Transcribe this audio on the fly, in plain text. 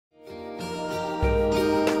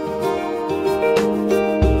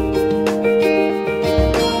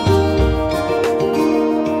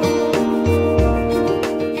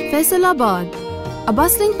Faisalabad, a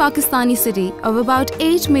bustling Pakistani city of about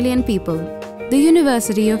 8 million people, the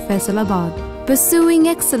University of Faisalabad, pursuing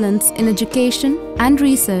excellence in education and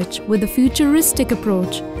research with a futuristic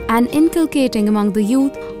approach and inculcating among the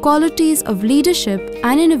youth qualities of leadership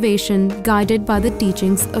and innovation guided by the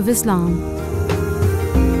teachings of Islam.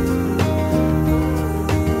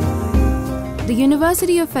 The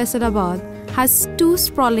University of Faisalabad has 2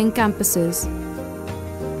 sprawling campuses,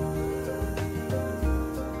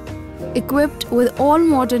 equipped with all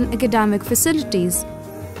modern academic facilities.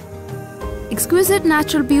 Exquisite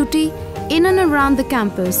natural beauty in and around the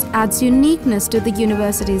campus adds uniqueness to the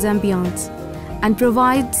university's ambience and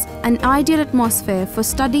provides an ideal atmosphere for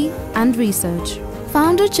study and research.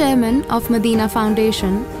 Founder Chairman of Madinah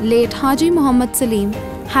Foundation, late Haji Muhammad Saleem,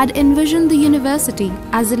 had envisioned the university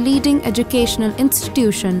as a leading educational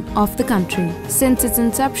institution of the country. Since its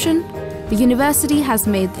inception, the university has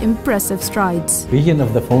made impressive strides. Vision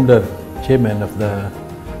of the founder, chairman of the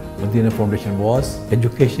Madinah Foundation was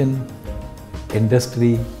education,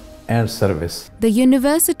 industry and service. The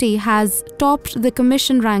university has topped the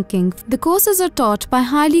commission ranking. The courses are taught by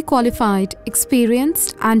highly qualified,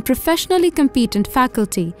 experienced and professionally competent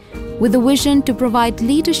faculty with a vision to provide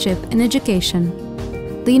leadership in education.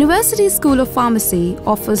 The University School of Pharmacy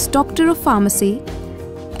offers Doctor of Pharmacy,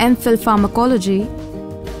 MPhil Pharmacology,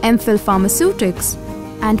 MPhil Pharmaceutics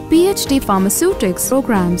and PhD Pharmaceutics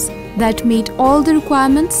programs that meet all the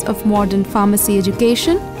requirements of modern pharmacy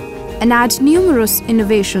education and add numerous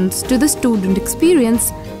innovations to the student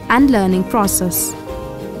experience and learning process.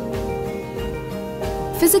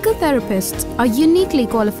 Physical therapists are uniquely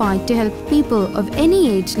qualified to help people of any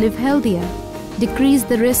age live healthier, decrease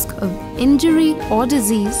the risk of injury or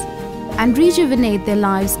disease, and rejuvenate their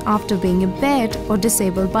lives after being impaired or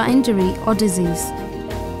disabled by injury or disease.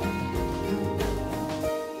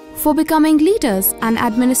 For becoming leaders and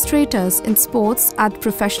administrators in sports at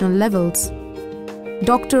professional levels,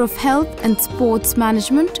 Doctor of Health and Sports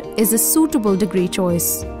Management is a suitable degree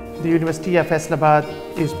choice. The University of Faisalabad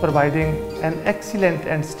is providing an excellent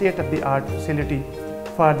and state-of-the-art facility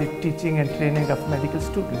for the teaching and training of medical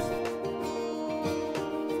students.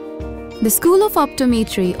 The School of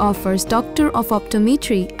Optometry offers Doctor of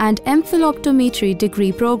Optometry and MPhil Optometry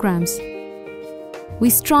degree programs. We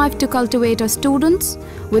strive to cultivate our students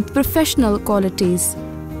with professional qualities.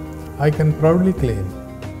 I can proudly claim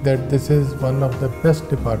that this is one of the best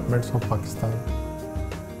departments of Pakistan.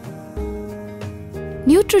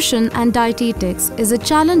 Nutrition and dietetics is a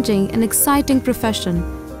challenging and exciting profession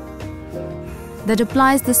that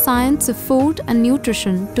applies the science of food and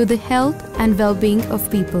nutrition to the health and well-being of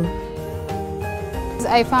people.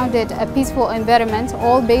 I found it a peaceful environment,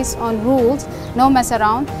 all based on rules, no mess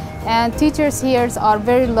around, and teachers here are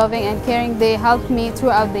very loving and caring. They helped me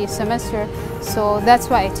throughout the semester, so that's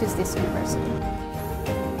why I chose this university.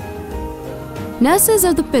 Nurses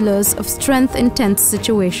are the pillars of strength in tense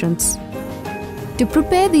situations. To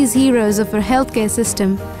prepare these heroes of our healthcare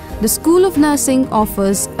system, the School of Nursing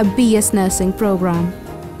offers a BS Nursing program.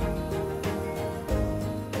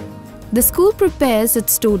 The school prepares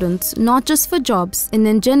its students not just for jobs in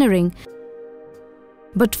engineering,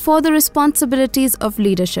 but for the responsibilities of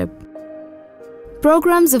leadership.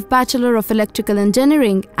 Programs of Bachelor of Electrical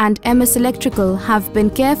Engineering and MS Electrical have been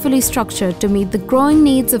carefully structured to meet the growing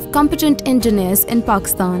needs of competent engineers in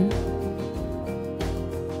Pakistan.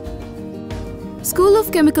 School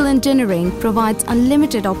of Chemical Engineering provides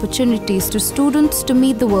unlimited opportunities to students to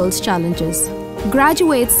meet the world's challenges.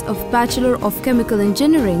 Graduates of Bachelor of Chemical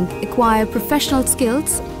Engineering acquire professional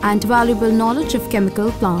skills and valuable knowledge of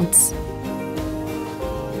chemical plants.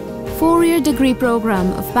 4-year degree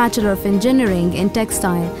program of Bachelor of Engineering in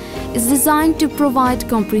Textile is designed to provide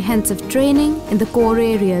comprehensive training in the core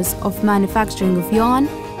areas of manufacturing of yarn.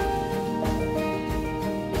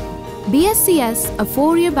 BSCS, a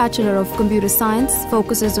 4-year Bachelor of Computer Science,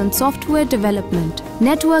 focuses on software development,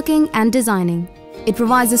 networking and designing. It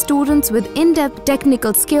provides the students with in-depth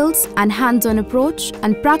technical skills and hands-on approach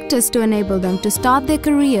and practice to enable them to start their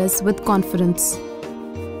careers with confidence.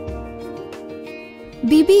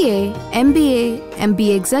 BBA, MBA,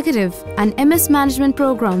 MBA Executive and MS Management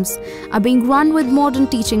programs are being run with modern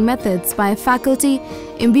teaching methods by a faculty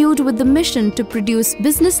imbued with the mission to produce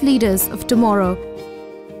business leaders of tomorrow.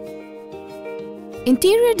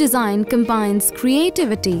 Interior design combines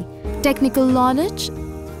creativity, technical knowledge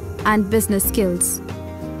and business skills.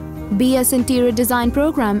 BS Interior Design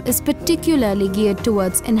program is particularly geared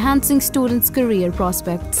towards enhancing students' career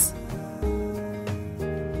prospects.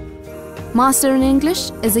 Master in English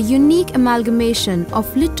is a unique amalgamation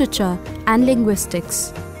of literature and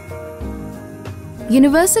linguistics.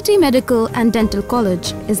 University Medical and Dental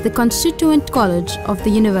College is the constituent college of the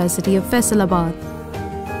University of Faisalabad.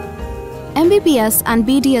 MBBS and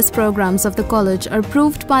BDS programs of the college are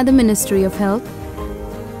approved by the Ministry of Health,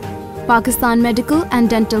 Pakistan Medical and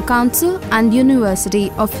Dental Council and University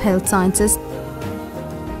of Health Sciences.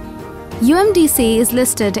 UMDC is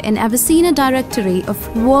listed in Avicenna Directory of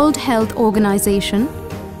World Health Organization,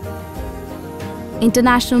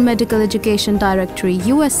 International Medical Education Directory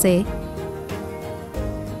USA,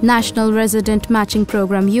 National Resident Matching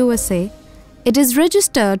Program USA. It is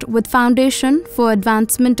registered with Foundation for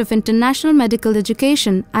Advancement of International Medical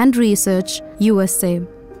Education and Research USA.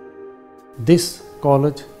 This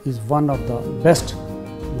college is one of the best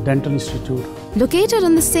dental institute. Located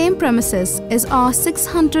on the same premises is our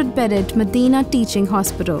 600-bedded Madinah Teaching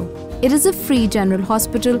Hospital. It is a free general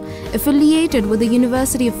hospital affiliated with the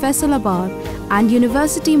University of Faisalabad and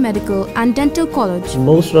University Medical and Dental College.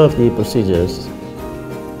 Most of the procedures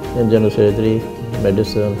in general surgery,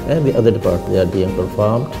 medicine and the other departments, they are being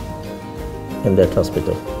performed in that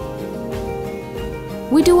hospital.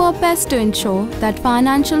 We do our best to ensure that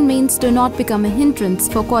financial means do not become a hindrance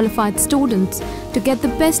for qualified students to get the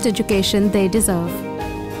best education they deserve.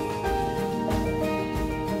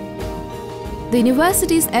 The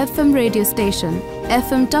university's FM radio station,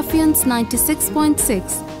 FM Tuffians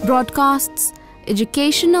 96.6, broadcasts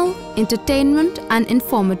educational, entertainment and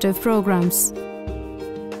informative programs.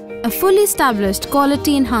 A fully established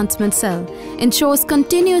quality enhancement cell ensures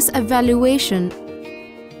continuous evaluation.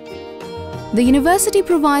 The university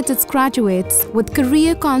provides its graduates with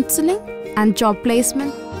career counseling and job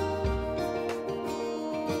placement.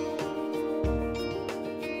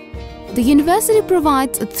 The university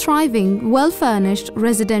provides a thriving, well-furnished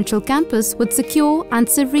residential campus with secure and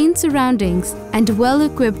serene surroundings and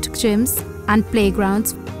well-equipped gyms and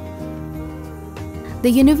playgrounds. The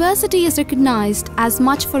university is recognized as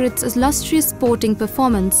much for its illustrious sporting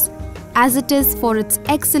performance as it is for its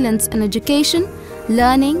excellence in education,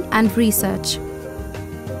 learning and research.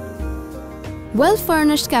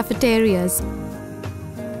 Well-furnished cafeterias.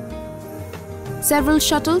 Several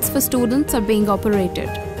shuttles for students are being operated.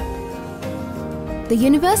 The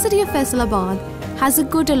University of Faisalabad has a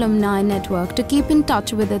good alumni network to keep in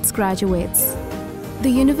touch with its graduates. The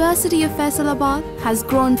University of Faisalabad has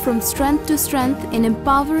grown from strength to strength in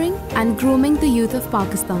empowering and grooming the youth of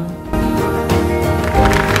Pakistan.